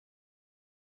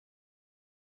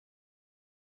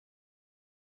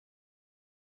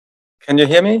Can you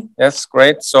hear me? Yes,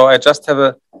 great. So I just have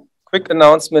a quick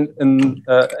announcement in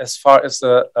as far as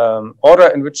the order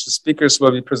in which the speakers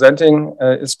will be presenting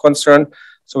is concerned.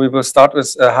 So we will start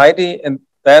with Heidi, and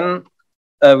then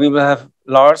we will have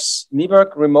Lars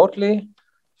Nyberg remotely,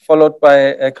 followed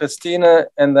by Christine,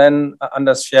 and then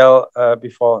Anders Fjell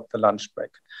before the lunch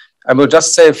break. I will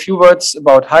just say a few words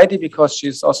about Heidi because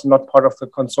she's also not part of the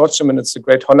consortium, and it's a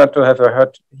great honor to have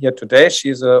her here today.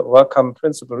 She's a Wellcome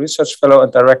Principal Research Fellow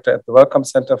and Director at the Wellcome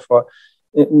Center for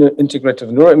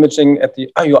Integrative Neuroimaging at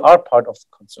the, you are part of the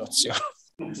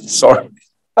consortium. Sorry.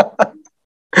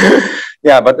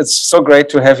 Yeah, but it's so great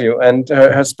to have you. And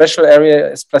her special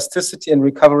area is plasticity and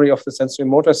recovery of the sensory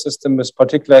motor system with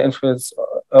particular influence,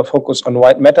 focus on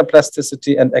white matter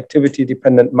plasticity and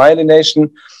activity-dependent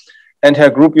myelination. And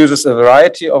her group uses a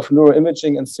variety of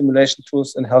neuroimaging and stimulation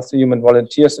tools in healthy human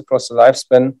volunteers across the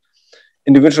lifespan,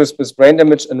 individuals with brain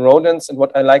damage and rodents. And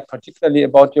what I like particularly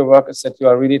about your work is that you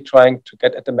are really trying to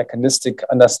get at the mechanistic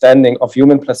understanding of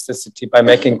human plasticity by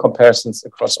making comparisons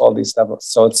across all these levels.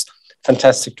 So it's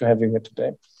fantastic to have you here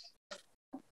today.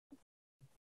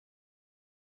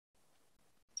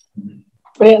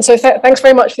 Brilliant. So thanks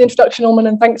very much for the introduction, Norman,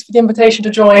 and thanks for the invitation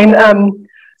to join.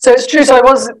 So it's true, so I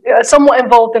was somewhat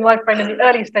involved in Lifebrain in the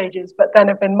early stages, but then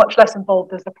have been much less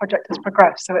involved as the project has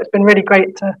progressed. So it's been really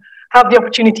great to have the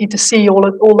opportunity to see all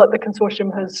that the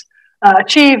consortium has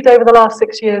achieved over the last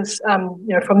 6 years. You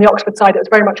know, from the Oxford side, it was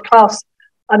very much Klaus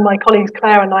and my colleagues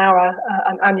Claire and Nyara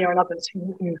and Anya and others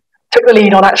who took the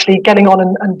lead on actually getting on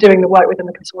and doing the work within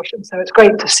the consortium. So it's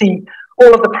great to see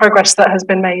all of the progress that has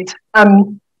been made.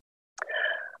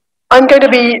 I'm going to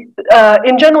be,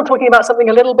 in general, talking about something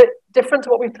a little bit different to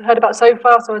what we've heard about so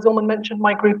far. So as Norman mentioned,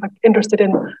 my group are interested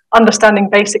in understanding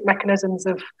basic mechanisms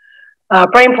of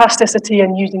brain plasticity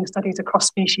and using studies across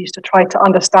species to try to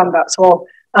understand that. So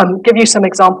I'll give you some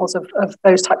examples of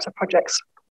those types of projects.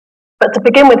 But to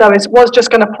begin with, I was just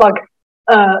going to plug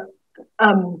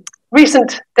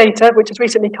recent data, which has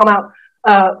recently come out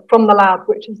from the lab,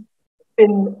 which has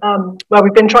been where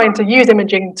we've been trying to use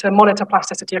imaging to monitor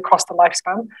plasticity across the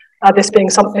lifespan, this being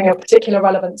something of particular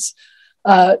relevance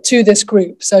to this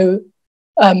group. So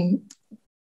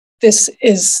this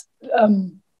is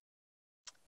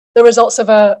the results of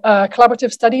a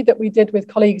collaborative study that we did with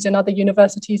colleagues in other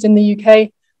universities in the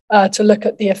UK to look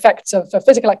at the effects of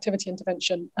physical activity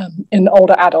intervention in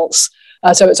older adults.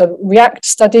 So it's a REACT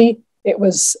study. It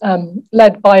was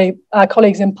led by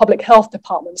colleagues in public health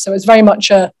departments. So it's very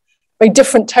much a very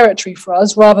different territory for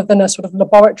us rather than a sort of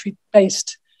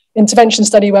laboratory-based intervention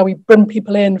study where we bring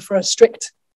people in for a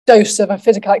strict dose of a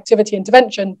physical activity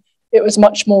intervention. It was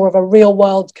much more of a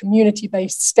real-world,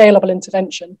 community-based, scalable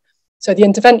intervention. So the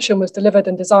intervention was delivered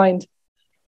and designed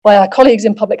by our colleagues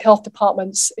in public health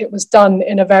departments. It was done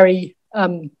in a very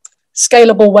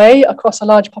scalable way across a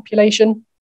large population.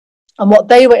 And what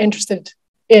they were interested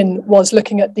in was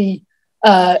looking at the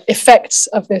effects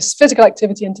of this physical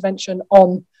activity intervention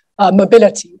on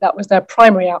mobility. That was their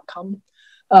primary outcome,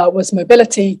 was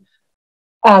mobility.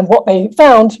 And what they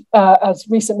found, as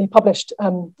recently published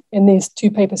in these two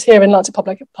papers here in Lancet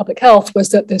Public Health, was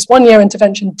that this one-year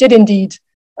intervention did indeed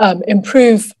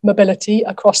improve mobility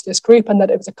across this group, and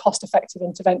that it was a cost-effective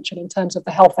intervention in terms of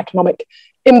the health economic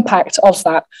impact of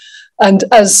that. And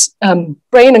as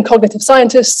brain and cognitive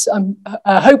scientists, I'm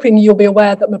hoping you'll be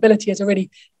aware that mobility is a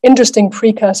really interesting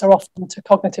precursor often to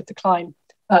cognitive decline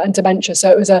and dementia.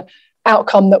 So it was an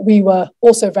outcome that we were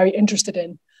also very interested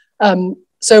in.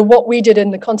 So what we did in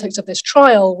the context of this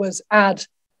trial was add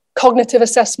cognitive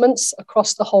assessments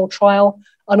across the whole trial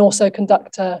and also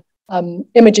conduct a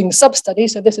imaging sub-study.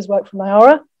 So this is work from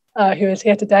Nyara, who is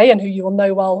here today and who you will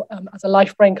know well as a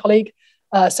Lifebrain colleague.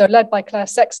 So led by Claire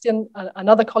Sexton,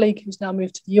 another colleague who's now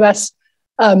moved to the US.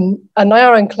 And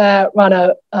Nyara and Claire ran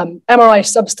a MRI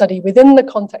sub-study within the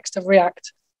context of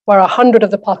REACT, where 100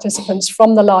 of the participants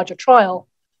from the larger trial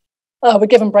were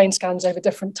given brain scans over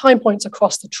different time points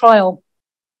across the trial.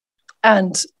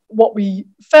 And what we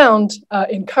found,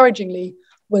 encouragingly,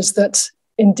 was that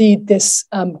indeed this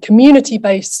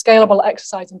community-based scalable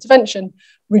exercise intervention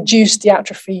reduced the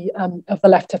atrophy of the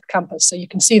left hippocampus. So you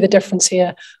can see the difference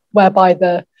here, whereby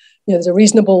there's a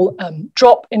reasonable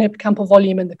drop in hippocampal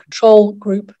volume in the control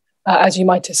group, as you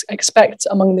might expect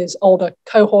among this older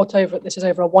cohort. This is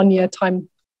over a 1-year time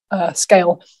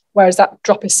scale, whereas that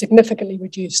drop is significantly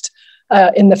reduced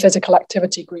in the physical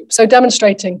activity group. So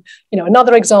demonstrating,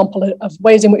 another example of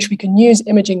ways in which we can use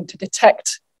imaging to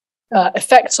detect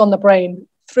effects on the brain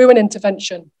through an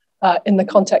intervention in the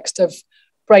context of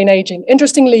brain aging.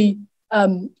 Interestingly,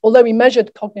 although we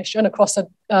measured cognition across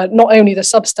not only the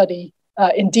sub-study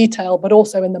in detail, but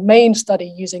also in the main study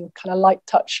using kind of light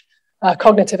touch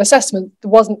cognitive assessment,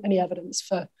 there wasn't any evidence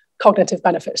for cognitive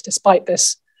benefits, despite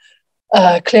this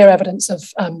clear evidence of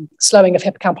slowing of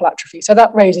hippocampal atrophy. So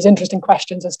that raises interesting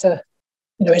questions as to,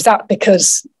 is that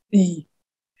because the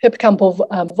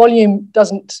hippocampal volume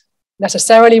doesn't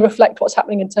necessarily reflect what's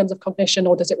happening in terms of cognition,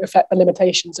 or does it reflect the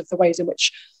limitations of the ways in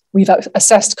which we've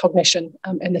assessed cognition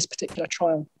in this particular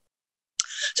trial?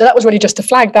 So that was really just to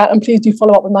flag that, and please do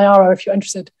follow up with Nayara if you're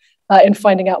interested in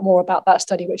finding out more about that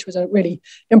study, which was a really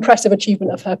impressive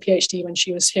achievement of her PhD when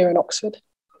she was here in Oxford.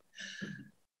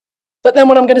 But then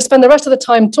what I'm going to spend the rest of the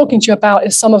time talking to you about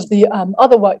is some of the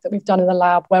other work that we've done in the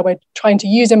lab, where we're trying to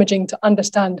use imaging to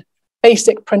understand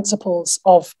basic principles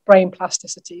of brain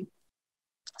plasticity.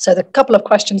 So the couple of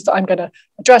questions that I'm going to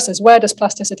address is, where does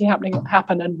plasticity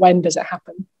happen and when does it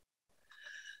happen?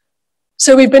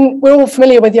 So we're all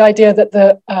familiar with the idea that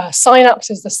the synapse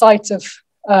is the site of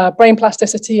brain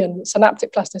plasticity, and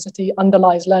synaptic plasticity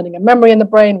underlies learning and memory in the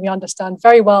brain. We understand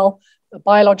very well the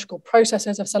biological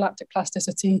processes of synaptic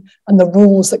plasticity and the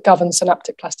rules that govern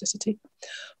synaptic plasticity.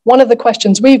 One of the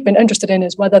questions we've been interested in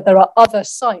is whether there are other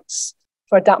sites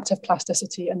for adaptive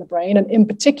plasticity in the brain, and in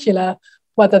particular,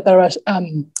 whether there are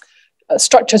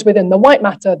structures within the white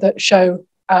matter that show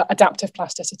adaptive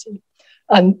plasticity.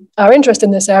 And our interest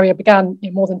in this area began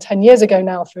more than 10 years ago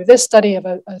now through this study of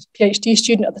a PhD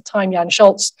student at the time, Jan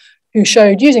Schultz, who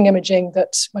showed using imaging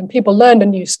that when people learned a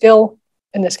new skill,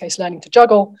 in this case, learning to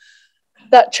juggle,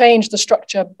 that changed the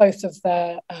structure both of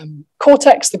their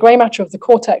cortex, the grey matter of the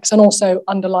cortex, and also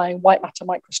underlying white matter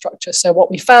microstructure. So what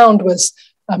we found was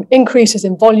increases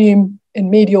in volume in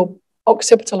medial,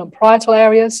 occipital and parietal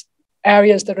areas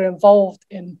that are involved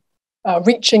in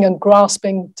reaching and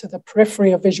grasping to the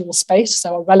periphery of visual space,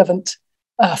 so a relevant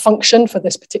function for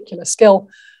this particular skill.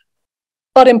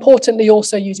 But importantly,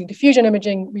 also using diffusion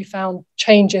imaging, we found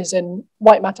changes in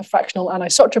white matter fractional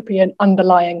anisotropy and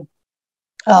underlying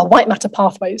white matter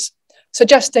pathways,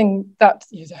 suggesting that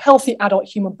the healthy adult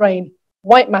human brain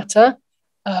white matter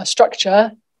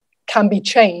structure can be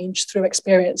changed through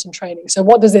experience and training. So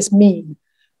what does this mean?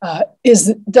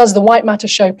 Does the white matter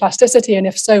show plasticity? And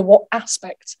if so, what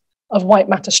aspect of white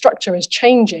matter structure is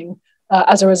changing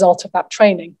as a result of that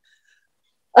training?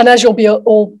 And as you'll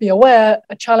all be aware,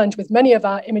 a challenge with many of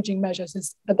our imaging measures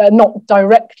is that they're not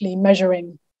directly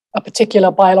measuring a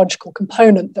particular biological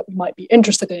component that we might be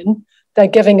interested in. They're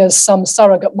giving us some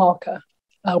surrogate marker,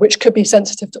 which could be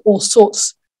sensitive to all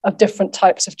sorts of different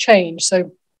types of change.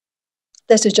 So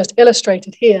this is just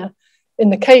illustrated here. In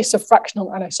the case of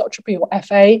fractional anisotropy, or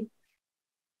FA,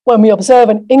 when we observe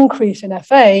an increase in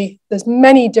FA, there's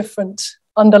many different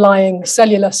underlying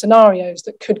cellular scenarios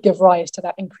that could give rise to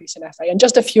that increase in FA. And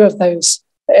just a few of those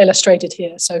are illustrated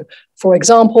here. So for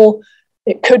example,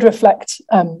 it could reflect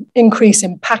increase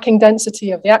in packing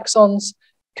density of the axons,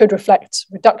 could reflect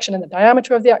reduction in the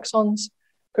diameter of the axons,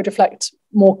 could reflect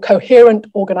more coherent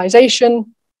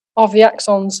organization of the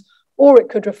axons, or it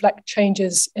could reflect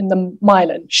changes in the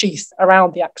myelin sheath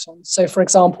around the axons. So for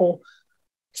example,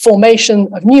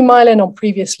 formation of new myelin on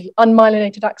previously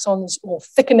unmyelinated axons, or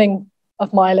thickening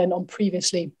of myelin on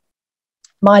previously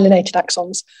myelinated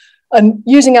axons. And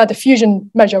using our diffusion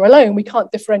measure alone, we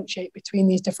can't differentiate between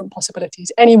these different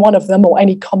possibilities. Any one of them or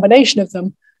any combination of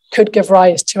them could give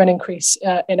rise to an increase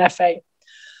in FA.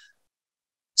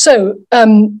 So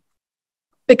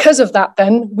because of that,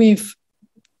 then we've,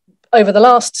 over the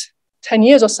last 10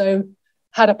 years or so,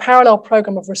 had a parallel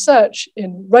program of research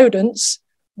in rodents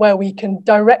where we can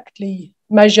directly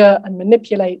measure and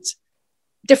manipulate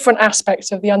different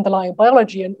aspects of the underlying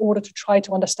biology in order to try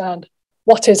to understand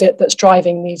what is it that's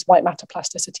driving these white matter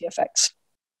plasticity effects.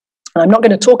 And I'm not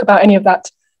going to talk about any of that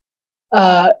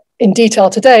in detail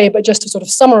today, but just to sort of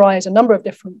summarize a number of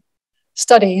different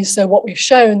studies. So what we've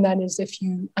shown then is if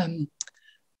you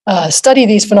study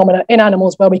these phenomena in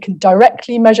animals where we can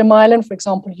directly measure myelin, for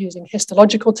example, using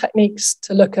histological techniques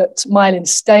to look at myelin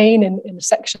stain in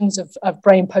sections of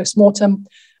brain post-mortem,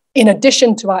 in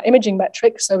addition to our imaging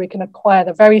metrics, so we can acquire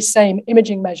the very same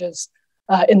imaging measures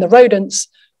in the rodents,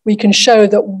 we can show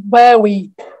that where we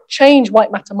change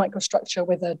white matter microstructure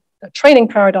with a training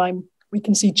paradigm, we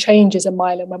can see changes in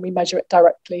myelin when we measure it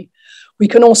directly. We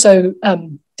can also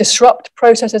disrupt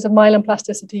processes of myelin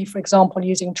plasticity, for example,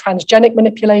 using transgenic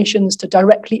manipulations to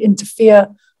directly interfere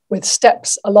with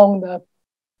steps along the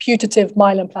putative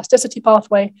myelin plasticity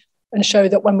pathway, and show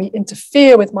that when we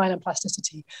interfere with myelin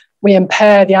plasticity, we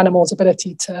impair the animal's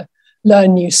ability to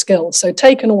learn new skills. So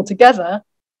taken all together,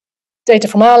 data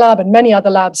from our lab and many other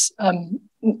labs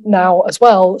now as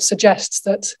well suggests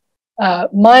that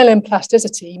myelin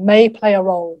plasticity may play a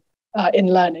role in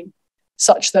learning.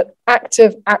 such that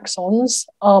active axons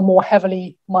are more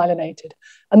heavily myelinated.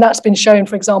 And that's been shown,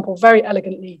 for example, very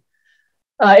elegantly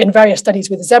in various studies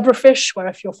with zebrafish, where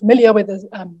if you're familiar with the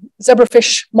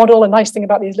zebrafish model, a nice thing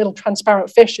about these little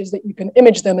transparent fish is that you can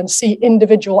image them and see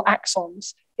individual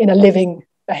axons in a living,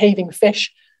 behaving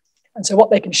fish. And so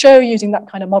what they can show using that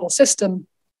kind of model system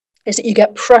is that you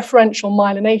get preferential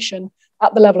myelination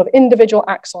at the level of individual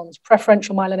axons,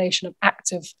 preferential myelination of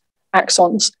active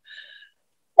axons.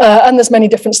 And there's many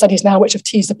different studies now which have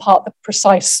teased apart the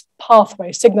precise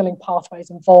pathways, signaling pathways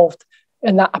involved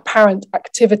in that apparent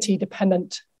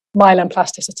activity-dependent myelin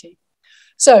plasticity.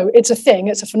 So it's a thing,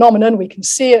 it's a phenomenon. We can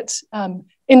see it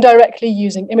indirectly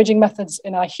using imaging methods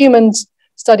in our humans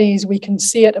studies. We can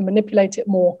see it and manipulate it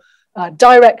more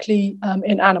directly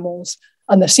in animals.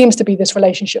 And there seems to be this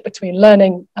relationship between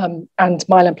learning and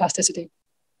myelin plasticity.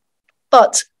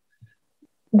 But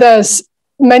there's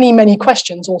many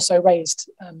questions also raised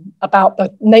about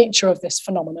the nature of this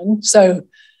phenomenon. So,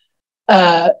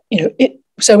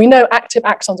 so we know active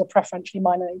axons are preferentially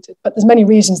myelinated, but there's many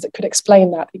reasons that could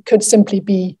explain that. It could simply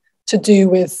be to do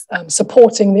with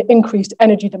supporting the increased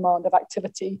energy demand of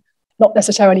activity, not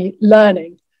necessarily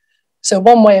learning. So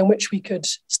one way in which we could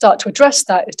start to address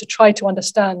that is to try to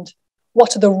understand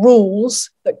what are the rules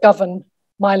that govern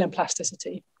myelin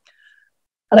plasticity.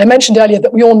 And I mentioned earlier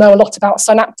that we all know a lot about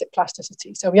synaptic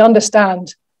plasticity. So we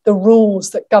understand the rules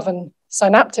that govern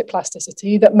synaptic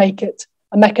plasticity that make it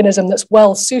a mechanism that's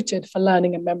well suited for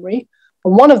learning and memory.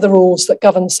 And one of the rules that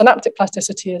governs synaptic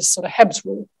plasticity is sort of Hebb's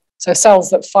rule. So cells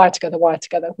that fire together, wire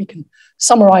together. We can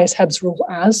summarize Hebb's rule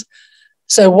as.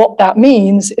 So what that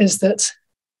means is that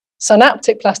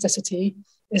synaptic plasticity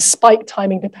is spike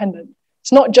timing dependent.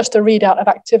 It's not just a readout of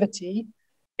activity.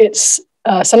 It's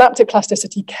synaptic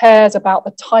plasticity cares about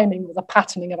the timing or the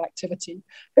patterning of activity.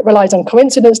 It relies on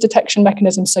coincidence detection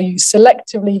mechanisms. So you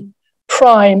selectively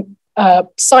prime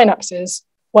synapses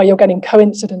where you're getting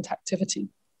coincident activity.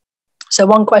 So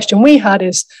one question we had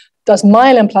is, does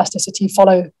myelin plasticity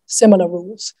follow similar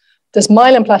rules? Does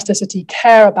myelin plasticity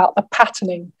care about the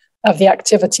patterning of the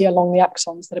activity along the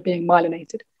axons that are being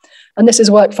myelinated? And this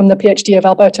is work from the PhD of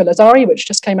Alberto Lazzari, which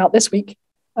just came out this week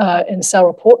in Cell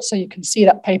Report. So you can see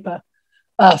that paper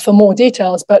for more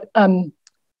details. But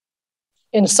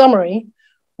in summary,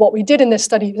 what we did in this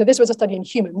study, so this was a study in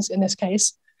humans in this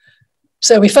case.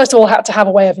 So we first of all had to have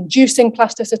a way of inducing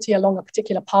plasticity along a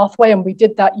particular pathway. And we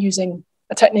did that using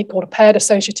a technique called a paired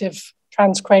associative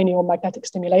transcranial magnetic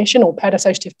stimulation, or paired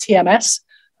associative TMS,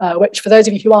 which for those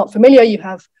of you who aren't familiar, you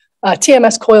have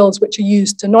TMS coils, which are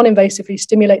used to non-invasively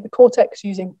stimulate the cortex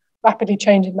using rapidly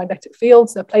changing magnetic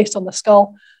fields. They're placed on the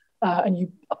skull and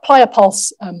you apply a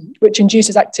pulse, which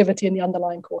induces activity in the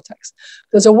underlying cortex.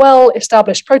 There's a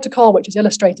well-established protocol, which is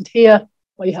illustrated here,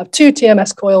 where you have two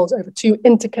TMS coils over two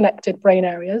interconnected brain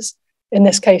areas. In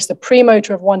this case, the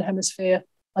premotor of one hemisphere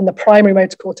and the primary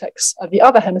motor cortex of the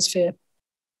other hemisphere.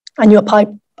 And you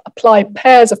apply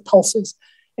pairs of pulses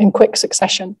in quick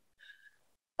succession.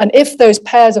 And if those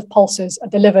pairs of pulses are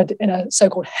delivered in a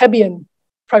so-called Hebbian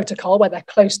protocol, where they're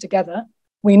close together,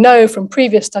 we know from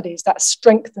previous studies that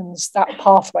strengthens that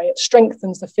pathway. It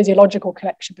strengthens the physiological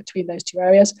connection between those two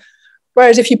areas.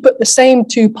 Whereas if you put the same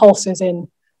two pulses in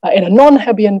a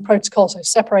non-Hebbian protocol, so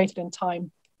separated in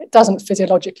time, it doesn't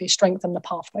physiologically strengthen the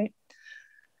pathway.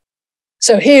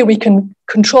 So here we can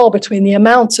control between the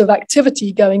amount of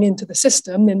activity going into the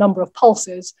system, the number of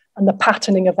pulses, and the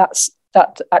patterning of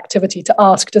that activity to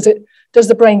ask, does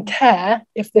the brain care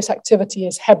if this activity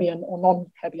is Hebbian or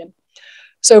non-Hebbian?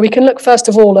 So we can look first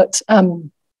of all at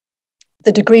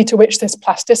the degree to which this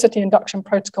plasticity induction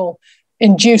protocol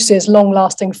induces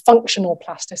long-lasting functional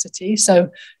plasticity. So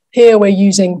here we're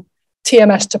using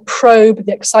TMS to probe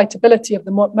the excitability of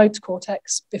the motor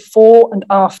cortex before and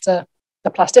after the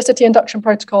plasticity induction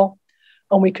protocol.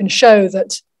 And we can show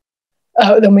that,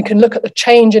 then we can look at the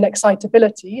change in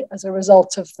excitability as a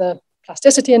result of the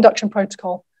plasticity induction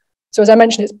protocol. So as I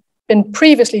mentioned, it's been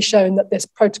previously shown that this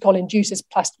protocol induces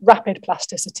rapid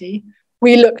plasticity.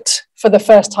 We looked for the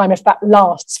first time if that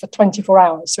lasts for 24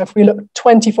 hours. So if we look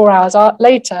 24 hours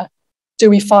later, do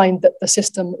we find that the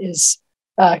system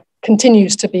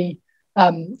continues to be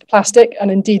plastic?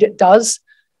 And indeed it does.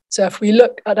 So if we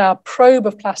look at our probe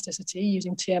of plasticity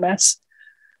using TMS,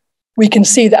 we can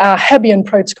see that our Hebbian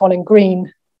protocol in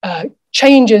green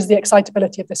changes the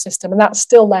excitability of the system, and that's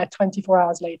still there 24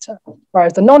 hours later.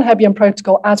 Whereas the non-Hebbian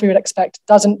protocol, as we would expect,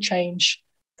 doesn't change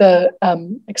the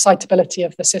excitability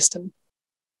of the system.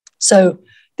 So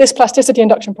this plasticity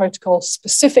induction protocol,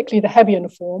 specifically the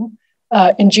Hebbian form,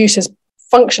 induces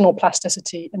functional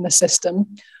plasticity in the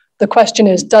system. The question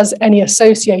is, does any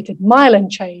associated myelin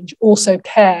change also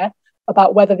care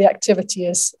about whether the activity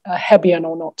is Hebbian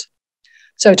or not.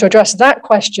 So to address that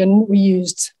question, we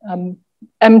used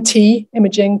MT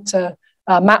imaging to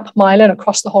map myelin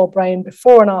across the whole brain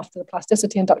before and after the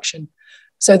plasticity induction.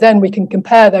 So then we can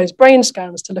compare those brain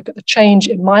scans to look at the change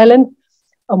in myelin.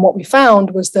 And what we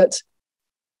found was that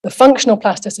the functional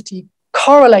plasticity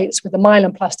correlates with the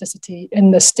myelin plasticity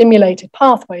in the stimulated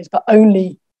pathways, but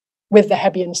only with the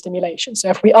Hebbian stimulation. So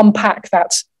if we unpack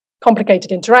that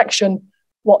complicated interaction,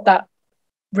 what that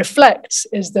reflects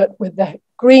is that with the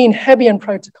green Hebbian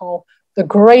protocol, the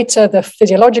greater the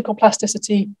physiological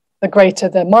plasticity, the greater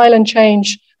the myelin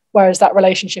change, whereas that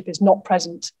relationship is not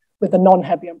present with the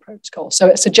non-Hebbian protocol. So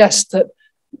it suggests that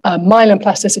myelin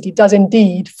plasticity does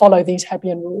indeed follow these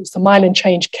Hebbian rules. The myelin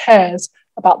change cares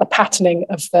about the patterning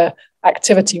of the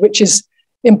activity, which is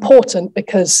important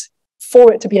because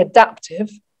for it to be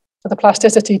adaptive, for the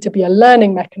plasticity to be a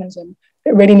learning mechanism,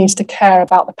 it really needs to care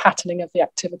about the patterning of the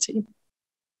activity.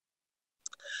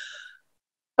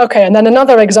 Okay, and then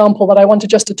another example that I wanted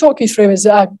just to talk you through is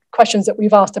questions that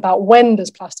we've asked about when does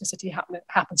plasticity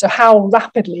happen? So how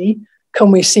rapidly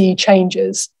can we see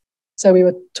changes? So we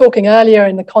were talking earlier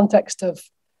in the context of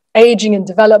aging and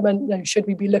development, you know, should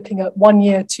we be looking at 1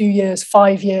 year, 2 years,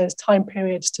 5 years time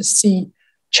periods to see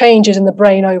changes in the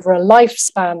brain over a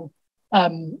lifespan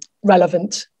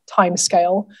relevant time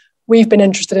scale? We've been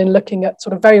interested in looking at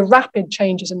sort of very rapid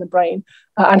changes in the brain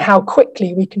and how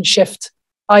quickly we can shift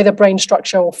either brain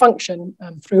structure or function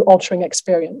through altering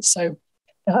experience. So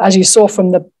as you saw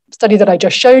from the study that I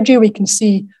just showed you, we can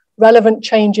see relevant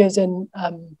changes in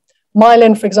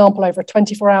myelin, for example, over a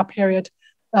 24-hour period.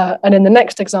 And in the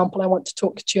next example, I want to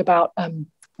talk to you about,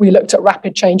 we looked at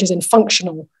rapid changes in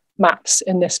functional maps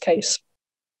in this case.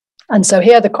 And so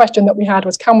here the question that we had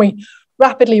was, can we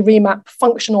rapidly remap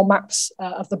functional maps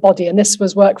of the body? And this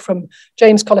was work from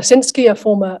James Kolosinski, a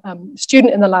former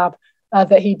student in the lab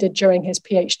that he did during his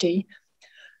PhD.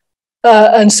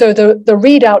 And so the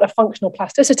readout of functional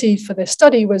plasticity for this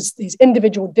study was these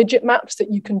individual digit maps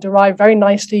that you can derive very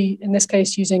nicely, in this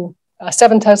case using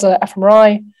 7 Tesla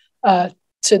fMRI,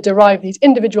 to derive these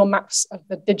individual maps of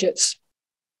the digits.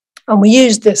 And we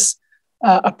used this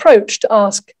approach to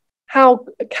ask, how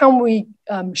can we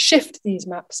shift these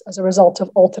maps as a result of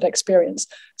altered experience?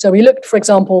 So we looked, for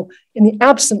example, in the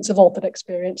absence of altered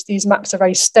experience, these maps are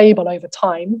very stable over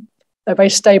time. They're very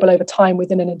stable over time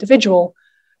within an individual.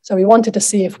 So we wanted to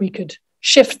see if we could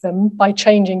shift them by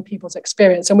changing people's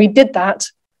experience. And we did that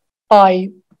by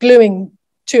gluing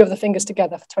 2 of the fingers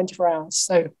together for 24 hours.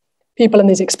 So people in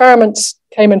these experiments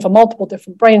came in for multiple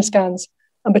different brain scans.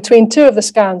 And between 2 of the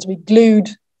scans, we glued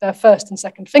their first and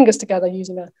second fingers together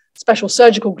using a special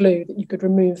surgical glue that you could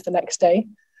remove the next day.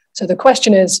 So the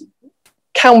question is,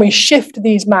 can we shift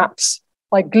these maps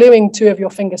by gluing 2 of your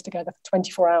fingers together for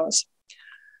 24 hours?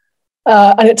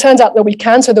 And it turns out that we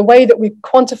can. So the way that we're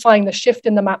quantifying the shift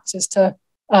in the maps is to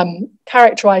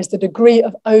characterize the degree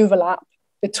of overlap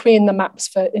between the maps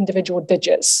for individual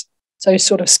digits. So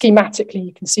sort of schematically,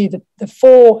 you can see the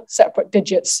 4 separate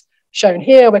digits shown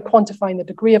here. We're quantifying the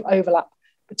degree of overlap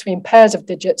between pairs of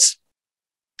digits.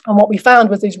 And what we found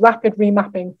was these rapid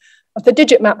remapping of the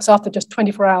digit maps after just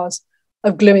 24 hours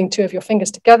of gluing 2 of your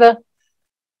fingers together.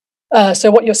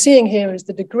 So what you're seeing here is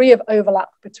the degree of overlap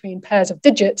between pairs of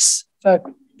digits for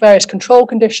various control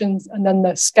conditions, and then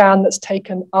the scan that's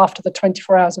taken after the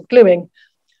 24 hours of gluing.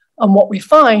 And what we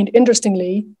find,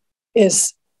 interestingly,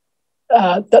 is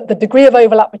that the degree of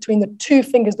overlap between the 2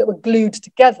 fingers that were glued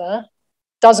together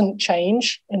doesn't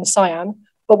change in cyan,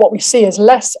 but what we see is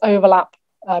less overlap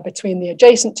between the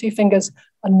adjacent 2 fingers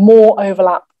and more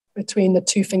overlap between the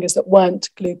 2 fingers that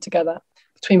weren't glued together,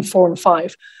 between 4 and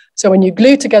 5. So when you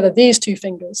glue together these 2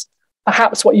 fingers,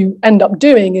 perhaps what you end up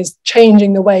doing is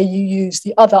changing the way you use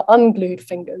the other unglued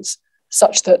fingers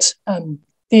such that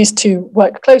these 2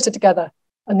 work closer together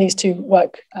and these 2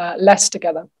 work less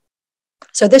together.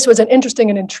 So this was an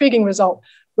interesting and intriguing result,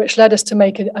 which led us to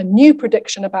make a new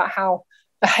prediction about how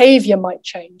behavior might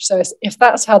change. So if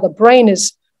that's how the brain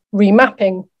is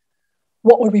remapping,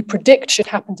 what would we predict should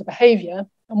happen to behavior?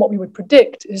 And what we would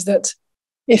predict is that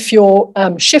if you're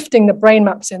shifting the brain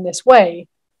maps in this way,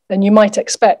 then you might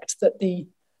expect that the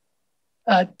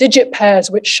digit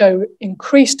pairs which show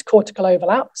increased cortical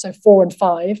overlap, so 4 and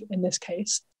 5 in this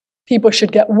case, people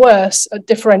should get worse at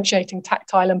differentiating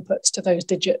tactile inputs to those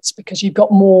digits because you've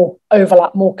got more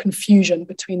overlap, more confusion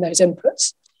between those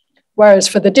inputs. Whereas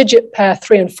for the digit pair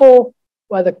 3 and 4,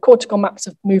 where the cortical maps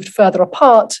have moved further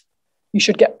apart, you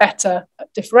should get better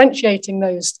at differentiating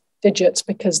those digits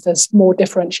because there's more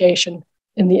differentiation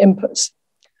in the inputs.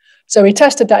 So we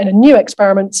tested that in a new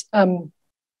experiment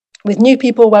with new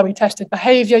people where we tested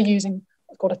behavior using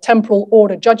called a temporal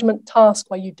order judgment task,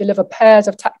 where you deliver pairs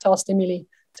of tactile stimuli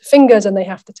to fingers and they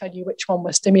have to tell you which one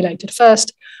was stimulated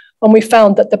first. And we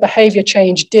found that the behavior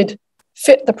change did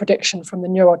fit the prediction from the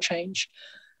neural change.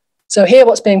 So here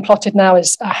what's being plotted now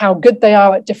is how good they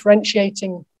are at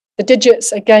differentiating the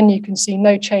digits. Again, you can see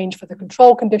no change for the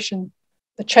control condition.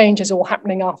 The change is all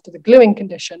happening after the gluing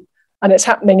condition, and it's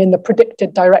happening in the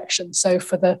predicted direction. So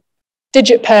for the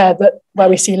digit pair where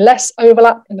we see less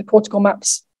overlap in the cortical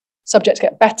maps, subjects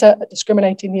get better at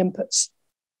discriminating the inputs,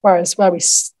 whereas where we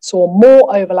saw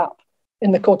more overlap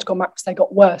in the cortical maps, they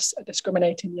got worse at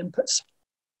discriminating the inputs.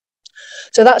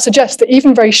 So that suggests that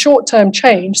even very short-term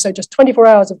change, so just 24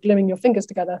 hours of gluing your fingers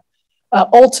together,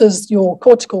 alters your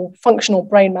cortical functional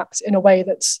brain maps in a way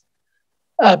that's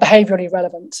behaviorally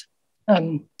relevant,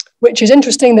 which is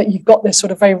interesting that you've got this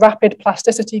sort of very rapid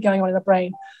plasticity going on in the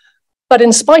brain. But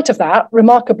in spite of that,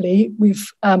 remarkably,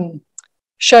 we've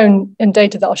shown in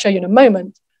data that I'll show you in a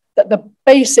moment that the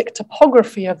basic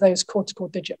topography of those cortical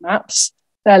digit maps,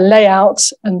 their layout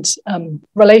and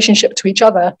relationship to each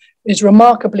other, is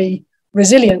remarkably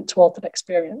resilient to altered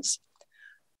experience.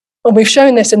 And we've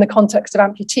shown this in the context of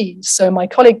amputees. So my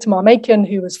colleague Tamar Makin,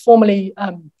 who was formerly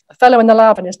a fellow in the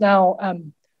lab and is now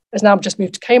just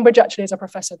moved to Cambridge actually as a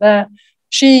professor there,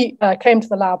 she came to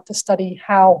the lab to study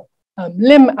how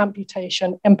limb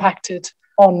amputation impacted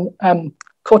on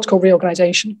cortical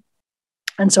reorganization.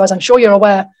 And so as I'm sure you're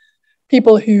aware,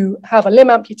 people who have a limb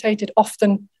amputated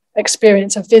often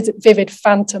experience a vivid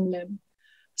phantom limb.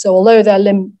 So although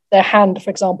their hand, for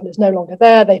example, is no longer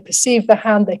there, they perceive the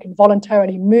hand, they can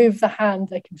voluntarily move the hand,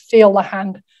 they can feel the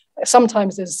hand.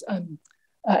 Sometimes there's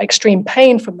extreme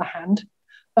pain from the hand.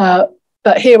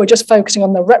 But here we're just focusing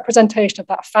on the representation of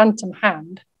that phantom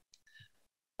hand.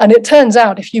 And it turns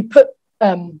out if you put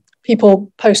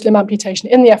people post-limb amputation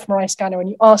in the fMRI scanner and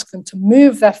you ask them to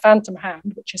move their phantom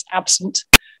hand, which is absent,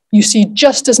 you see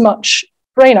just as much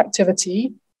brain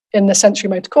activity in the sensory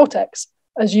motor cortex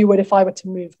as you would if I were to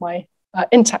move my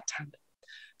intact hand.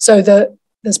 So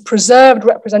there's preserved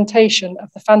representation of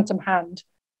the phantom hand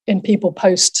in people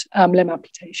post-limb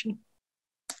amputation.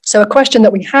 So a question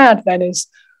that we had then is,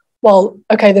 well,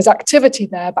 okay, there's activity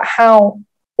there, but how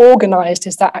organized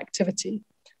is that activity?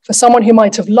 For someone who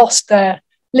might have lost their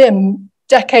limb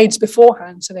decades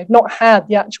beforehand, so they've not had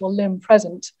the actual limb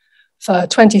present for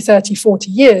 20, 30, 40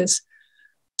 years,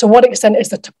 to what extent is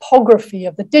the topography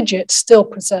of the digits still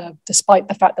preserved despite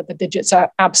the fact that the digits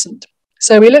are absent?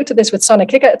 So we looked at this with Sana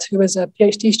Kiget, who was a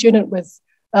PhD student with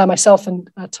myself and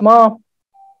Tamar,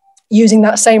 using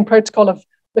that same protocol of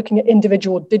looking at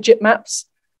individual digit maps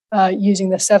using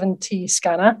the 7T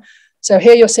scanner. So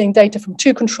here you're seeing data from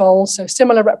two controls, so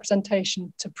similar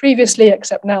representation to previously,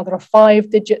 except now there are 5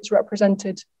 digits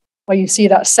represented, where you see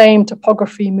that same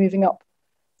topography moving up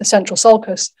the central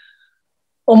sulcus.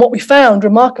 And what we found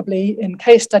remarkably in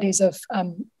case studies of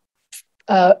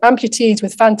amputees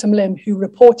with phantom limb who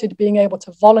reported being able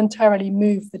to voluntarily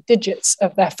move the digits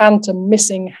of their phantom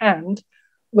missing hand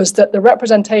was that the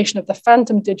representation of the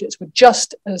phantom digits were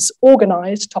just as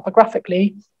organized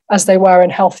topographically as they were in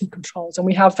healthy controls. And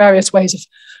we have various ways of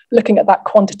looking at that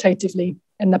quantitatively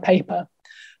in the paper.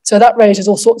 So that raises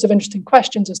all sorts of interesting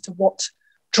questions as to what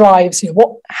drives,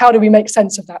 how do we make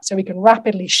sense of that? So we can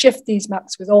rapidly shift these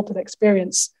maps with altered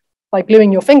experience by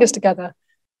gluing your fingers together.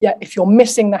 Yet if you're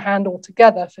missing the hand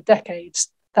altogether for decades,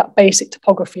 that basic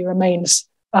topography remains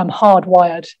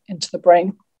hardwired into the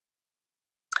brain.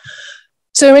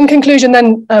 So in conclusion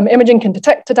then, imaging can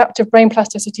detect adaptive brain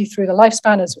plasticity through the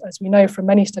lifespan, as we know from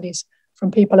many studies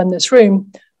from people in this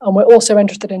room. And we're also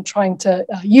interested in trying to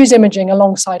use imaging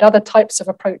alongside other types of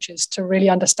approaches to really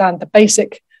understand the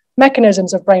basic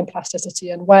mechanisms of brain plasticity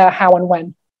and where, how, and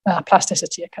when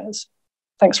plasticity occurs.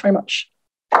 Thanks very much.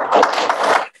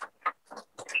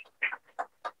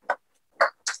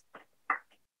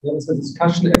 There is a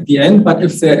discussion at the end, but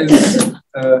if there is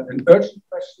an urgent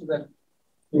question that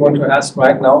you want to ask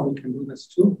right now, we can do this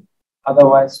too.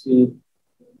 Otherwise,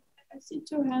 I see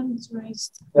 2 hands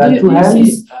raised. There are 2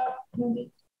 hands.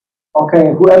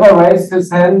 Okay, whoever raised his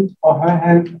hand or her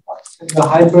hand in the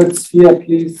hybrid sphere,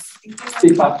 please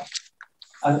speak up.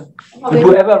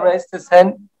 Whoever raised his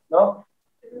hand, no?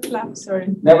 Claps, sorry.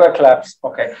 Never claps.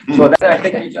 Okay. So then I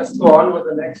think we just go on with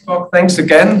the next talk. Thanks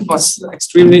again. It was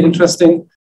extremely interesting.